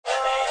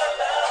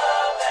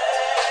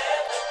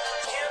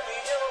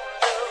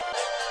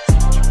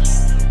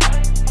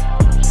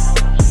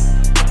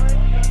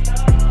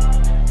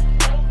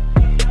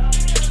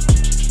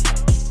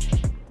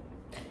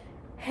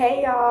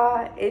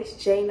it's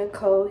Jai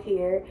Nicole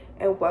here,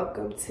 and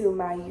welcome to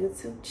my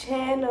YouTube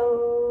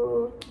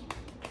channel.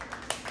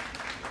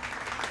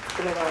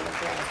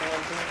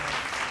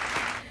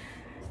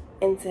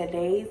 In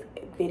today's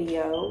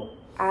video,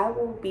 I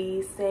will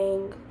be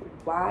saying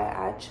why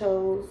I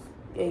chose,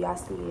 y'all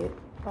see it,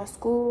 my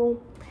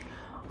school,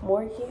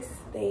 Morgan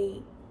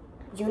State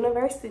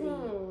University.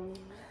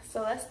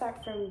 So let's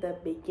start from the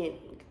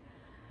beginning.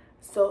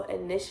 So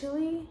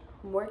initially,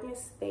 Morgan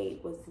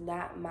State was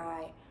not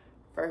my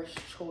first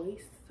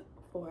choice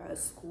for a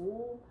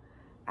school.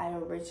 I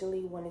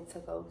originally wanted to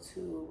go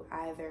to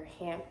either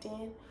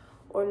Hampton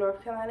or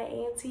North Carolina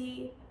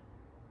A&T,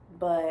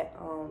 but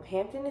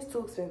Hampton is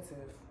too expensive.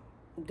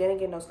 Didn't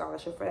get no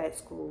scholarship for that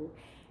school,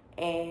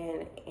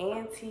 and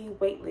A&T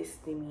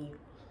waitlisted me,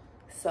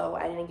 so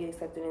I didn't get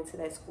accepted into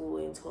that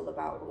school until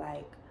about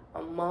like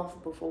a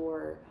month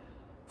before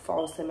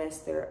fall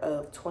semester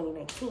of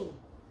 2019.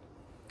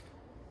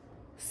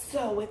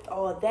 So with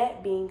all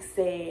that being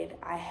said,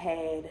 I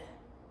had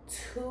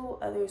two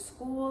other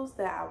schools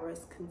that I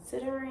was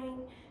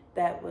considering.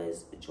 That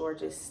was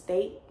Georgia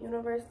State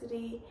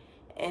University,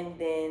 and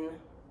then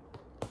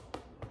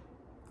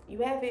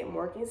you have it,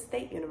 Morgan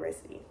State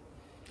University.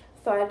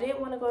 So I did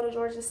want to go to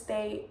Georgia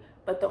State,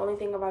 but the only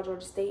thing about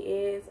Georgia State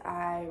is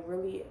I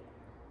really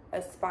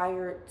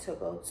aspired to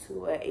go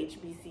to a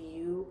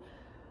HBCU.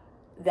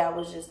 That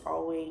was just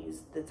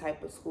always the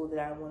type of school that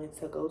I wanted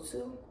to go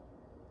to.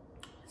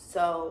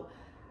 So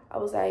I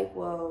was like,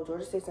 well,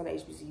 Georgia State's on the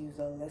HBCU,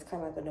 so that's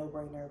kind of like a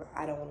no-brainer, but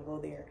I don't want to go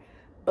there.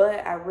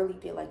 But I really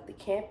did like the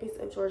campus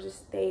of Georgia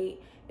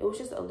State. It was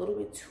just a little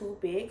bit too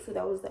big, so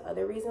that was the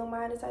other reason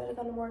why I decided to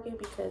come to Morgan,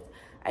 because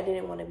I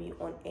didn't want to be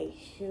on a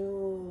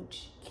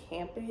huge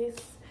campus.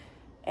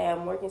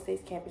 And Morgan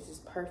State's campus is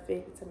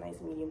perfect. It's a nice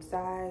medium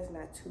size,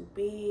 not too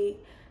big,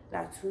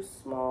 not too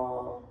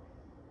small,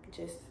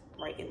 just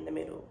right in the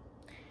middle.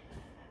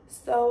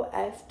 So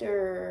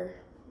after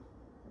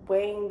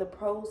weighing the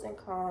pros and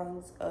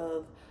cons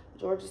of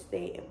Georgia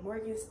State and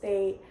Morgan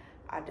State,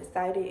 I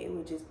decided it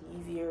would just be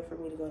easier for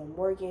me to go to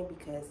Morgan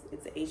because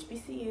it's an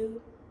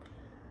HBCU.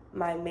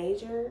 My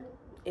major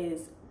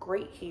is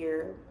great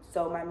here.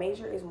 So my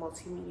major is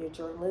multimedia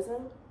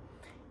journalism.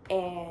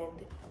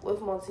 And with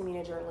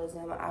multimedia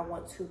journalism, I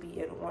want to be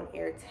an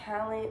on-air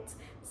talent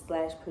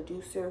 /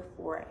 producer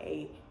for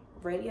a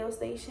radio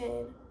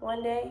station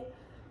one day.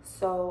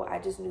 So I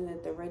just knew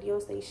that the radio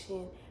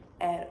station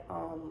at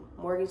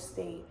Morgan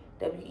State,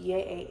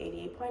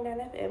 WEAA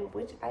 88.9 FM,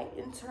 which I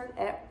intern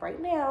at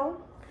right now,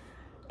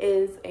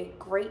 is a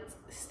great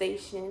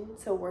station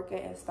to work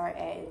at and start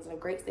at. It's a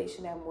great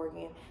station at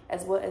Morgan,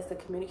 as well as the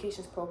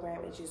communications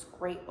program is just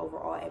great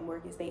overall at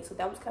Morgan State. So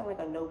that was kind of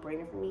like a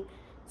no-brainer for me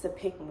to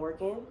pick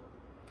Morgan,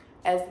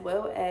 as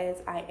well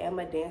as I am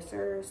a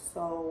dancer,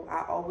 so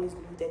I always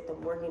knew that the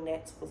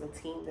Morganettes was a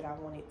team that I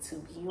wanted to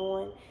be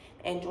on.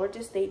 And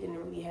Georgia State didn't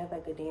really have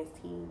like a dance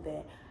team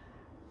that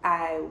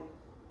I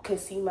could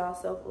see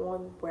myself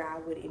on where I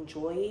would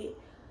enjoy it.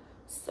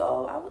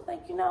 So I was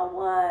like, you know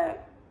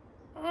what?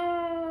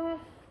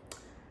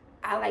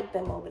 I like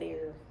them over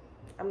there.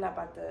 I'm not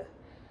about to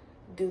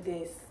do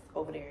this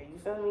over there. You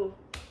feel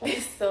me?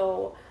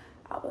 So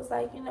I was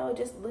like, you know,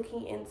 just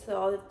looking into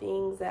all the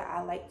things that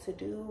I like to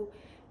do.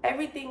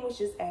 Everything was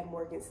just at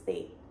Morgan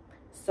State.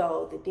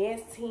 So the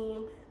dance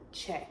team,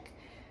 check.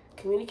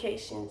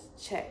 Communications,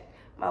 check.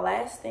 My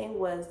last thing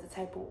was the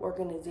type of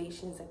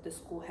organizations that the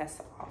school has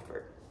to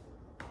offer.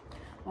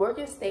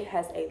 Morgan State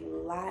has a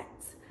lot,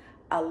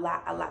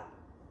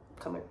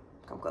 come here,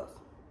 come close.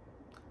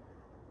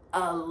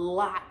 A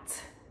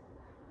lot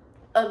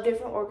of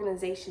different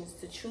organizations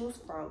to choose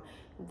from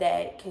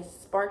that can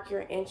spark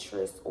your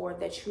interest or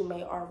that you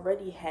may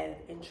already have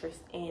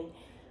interest in.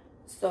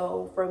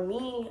 So for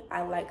me,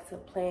 I like to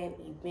plan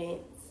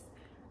events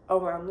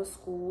around the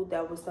school.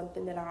 That was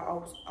something that I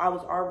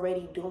was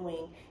already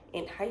doing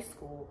in high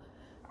school.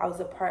 I was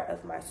a part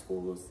of my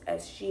school's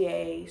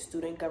SGA,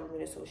 Student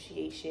Government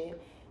Association,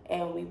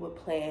 and we would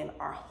plan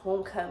our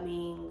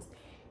homecomings,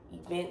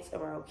 events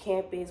around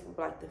campus. We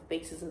were like the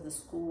faces of the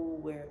school,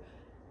 where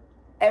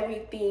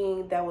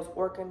everything that was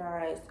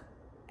organized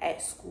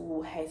at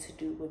school had to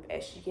do with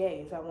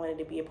SGAs. I wanted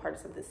to be a part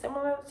of something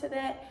similar to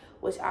that,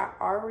 which I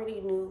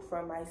already knew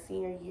from my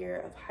senior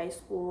year of high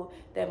school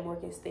that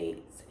Morgan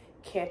State's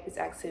Campus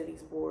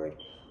Activities Board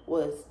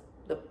was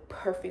the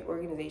perfect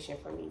organization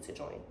for me to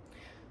join.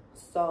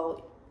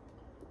 So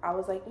I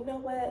was like, you know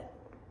what?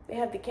 They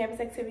have the Campus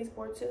Activities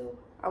Board too.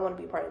 I want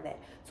to be part of that.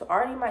 So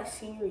already my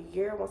senior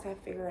year, once I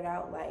figured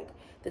out like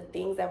the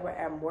things that were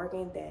at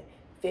Morgan that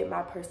fit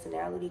my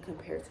personality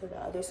compared to the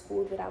other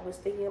school that I was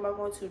thinking about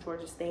going to,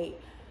 Georgia State,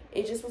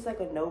 it just was like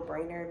a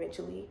no-brainer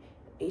eventually.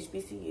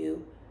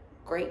 HBCU,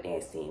 great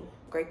dance team,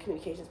 great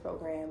communications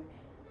program,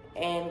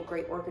 and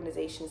great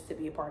organizations to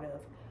be a part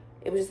of.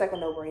 It was just like a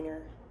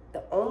no-brainer.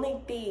 The only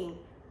thing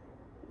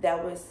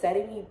that was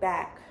setting me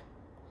back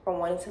from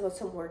wanting to go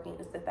to Morgan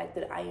is the fact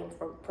that I am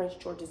from Prince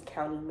George's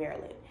County,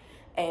 Maryland.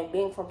 And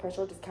being from Prince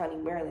George's County,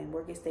 Maryland,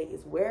 Morgan State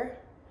is where?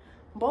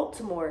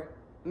 Baltimore,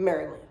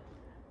 Maryland.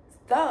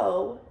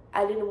 So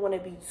I didn't want to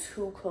be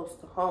too close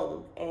to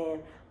home.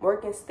 And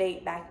Morgan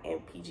State back in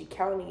PG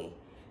County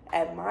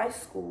at my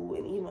school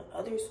and even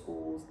other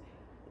schools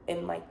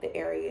in like the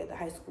area, the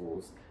high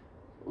schools,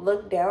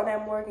 look down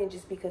at Morgan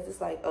just because it's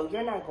like, oh,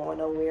 you're not going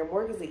nowhere.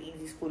 Morgan's an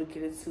easy school to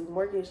get into.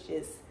 Morgan's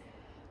just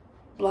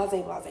blase,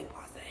 blase, blase.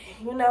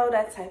 You know,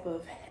 that type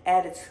of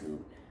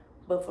attitude.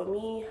 But for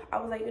me, I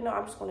was like, you know,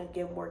 I'm just going to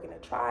give Morgan a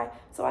try.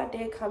 So I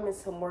did come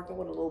into Morgan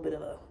with a little bit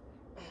of a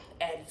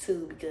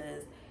attitude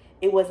because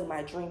it wasn't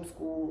my dream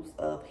schools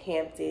of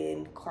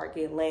Hampton, Clark,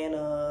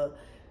 Atlanta,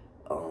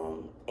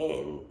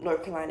 and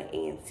North Carolina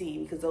A&T,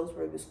 because those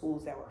were the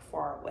schools that were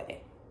far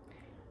away.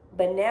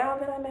 But now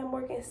that I'm at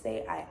Morgan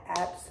State, I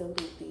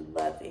absolutely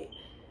love it.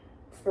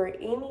 For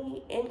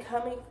any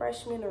incoming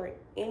freshman or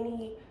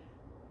any,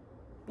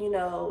 you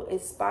know,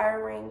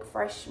 aspiring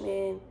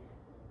freshman,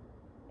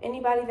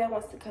 anybody that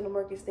wants to come to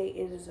Morgan State,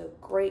 it is a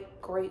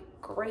great, great,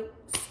 great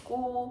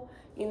school.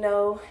 You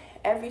know,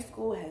 every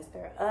school has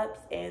their ups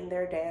and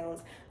their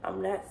downs.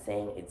 I'm not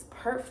saying it's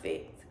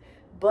perfect,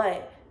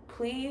 but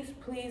please,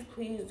 please,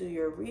 please do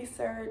your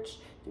research.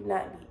 Do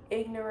not be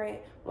ignorant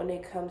when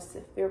it comes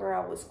to figuring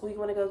out what school you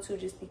want to go to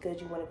just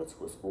because you want to go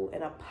to a school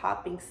in a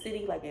popping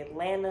city like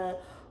Atlanta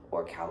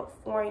or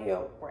California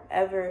or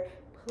wherever.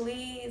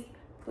 Please,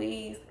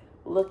 please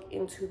look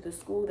into the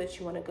school that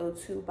you want to go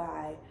to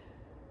by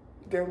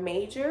your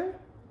major,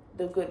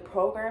 the good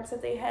programs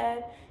that they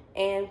have,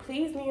 and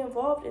please be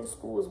involved in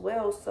school as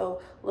well.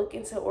 So look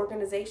into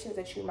organizations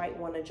that you might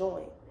want to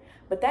join.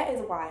 But that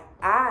is why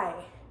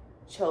I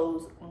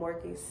chose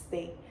Morgan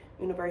State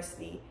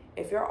University.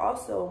 If you're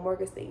also a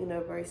Morgan State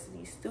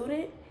University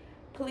student,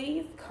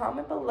 please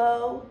comment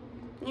below,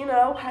 you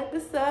know, hype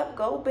us up,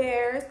 go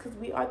Bears, because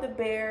we are the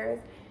Bears,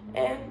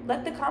 and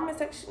let the comment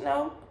section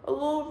know a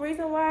little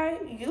reason why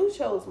you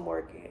chose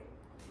Morgan.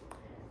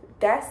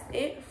 That's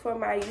it for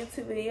my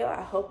YouTube video.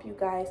 I hope you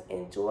guys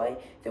enjoy.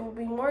 There will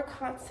be more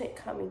content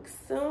coming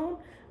soon.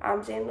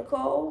 I'm Jai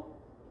Nicole,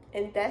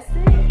 and that's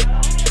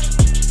it.